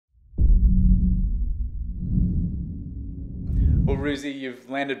Roosie, you've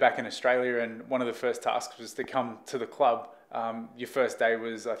landed back in Australia, and one of the first tasks was to come to the club. Your first day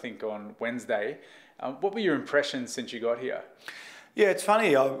was, I think, on Wednesday. What were your impressions since you got here? Yeah, it's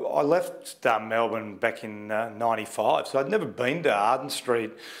funny. I left Melbourne back in '95, so I'd never been to Arden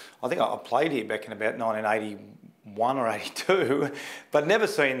Street. I think I played here back in about 1981 or '82, but never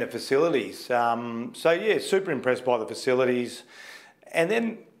seen the facilities. So yeah, super impressed by the facilities. And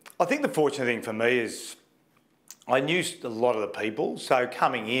then I think the fortunate thing for me is I knew a lot of the people, so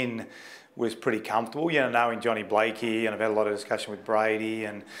coming in was pretty comfortable. You know, knowing Johnny Blakey, and I've had a lot of discussion with Brady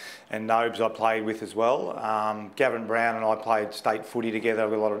and Nobes I played with as well. Gavin Brown and I played state footy together. I've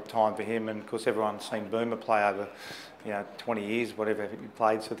got a lot of time for him, and of course everyone's seen Boomer play over 20 years, whatever he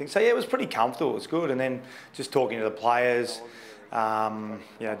played, sort of thing. So yeah, it was pretty comfortable. It was good. And then just talking to the players,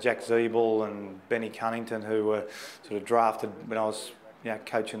 Jack Zeeble and Benny Cunnington, who were sort of drafted when I was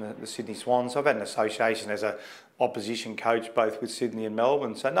coaching the Sydney Swans. So I've had an association as a opposition coach both with Sydney and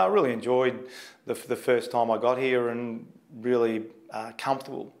Melbourne. So no, I really enjoyed the first time I got here, and really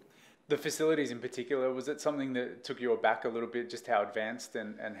comfortable. The facilities in particular, was it something that took you aback a little bit, just how advanced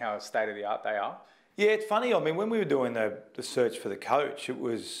and how state-of-the-art they are? Yeah, it's funny. I mean, when we were doing the search for the coach, it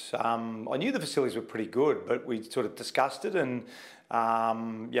was, I knew the facilities were pretty good, but we sort of discussed it, and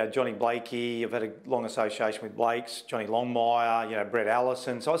Johnny Blakey, I've had a long association with Blakes, Johnny Longmire, Brett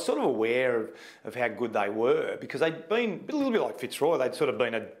Allison. So I was sort of aware of how good they were, because they'd been a little bit like Fitzroy. They'd sort of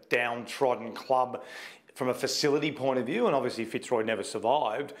been a downtrodden club from a facility point of view, and obviously Fitzroy never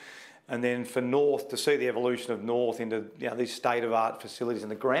survived. And then for North, to see the evolution of North into these state-of-art facilities,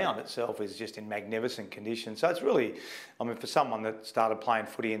 and the ground itself is just in magnificent condition. So it's really, I mean, for someone that started playing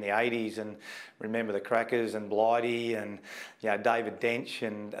footy in the 80s and remember the Crackers and Blighty and David Dench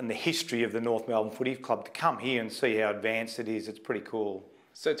and the history of the North Melbourne Footy Club, to come here and see how advanced it is, it's pretty cool.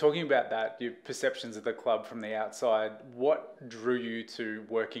 So talking about that, your perceptions of the club from the outside, what drew you to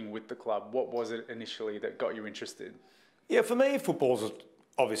working with the club? What was it initially that got you interested? Yeah, for me, football's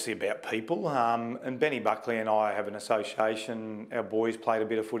obviously about people, and Benny Buckley and I have an association. Our boys played a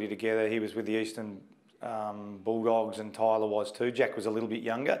bit of footy together. He was with the Eastern Bulldogs, and Tyler was too. Jack was a little bit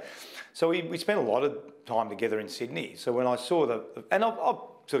younger. So we spent a lot of time together in Sydney. So when I saw and I've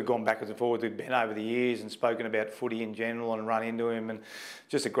sort of gone backwards and forwards with Ben over the years and spoken about footy in general and run into him, and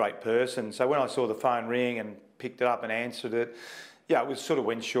just a great person. So when I saw the phone ring and picked it up and answered it, it was sort of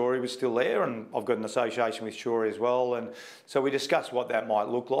when Shorey was still there, and I've got an association with Shorey as well, and so we discussed what that might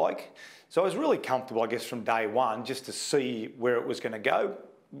look like. So I was really comfortable, I guess, from day one, just to see where it was going to go.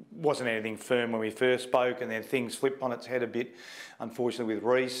 Wasn't anything firm when we first spoke, and then things flipped on its head a bit, unfortunately, with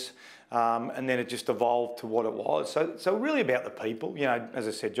Reese, and then it just evolved to what it was. So really about the people, as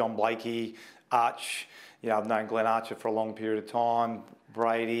I said, John Blakey, Arch, I've known Glenn Archer for a long period of time,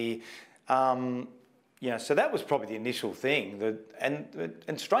 Brady. So that was probably the initial thing.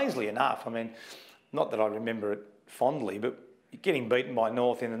 And strangely enough, I mean, not that I remember it fondly, but getting beaten by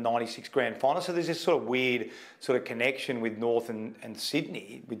North in the '96 grand final. So there's this sort of weird sort of connection with North and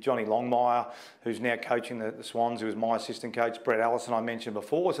Sydney, with Johnny Longmire, who's now coaching the Swans, who was my assistant coach, Brett Allison I mentioned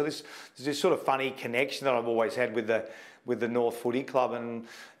before. So there's this sort of funny connection that I've always had with the North Footy Club. And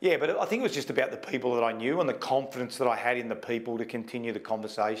yeah, but I think it was just about the people that I knew and the confidence that I had in the people to continue the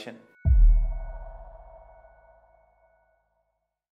conversation.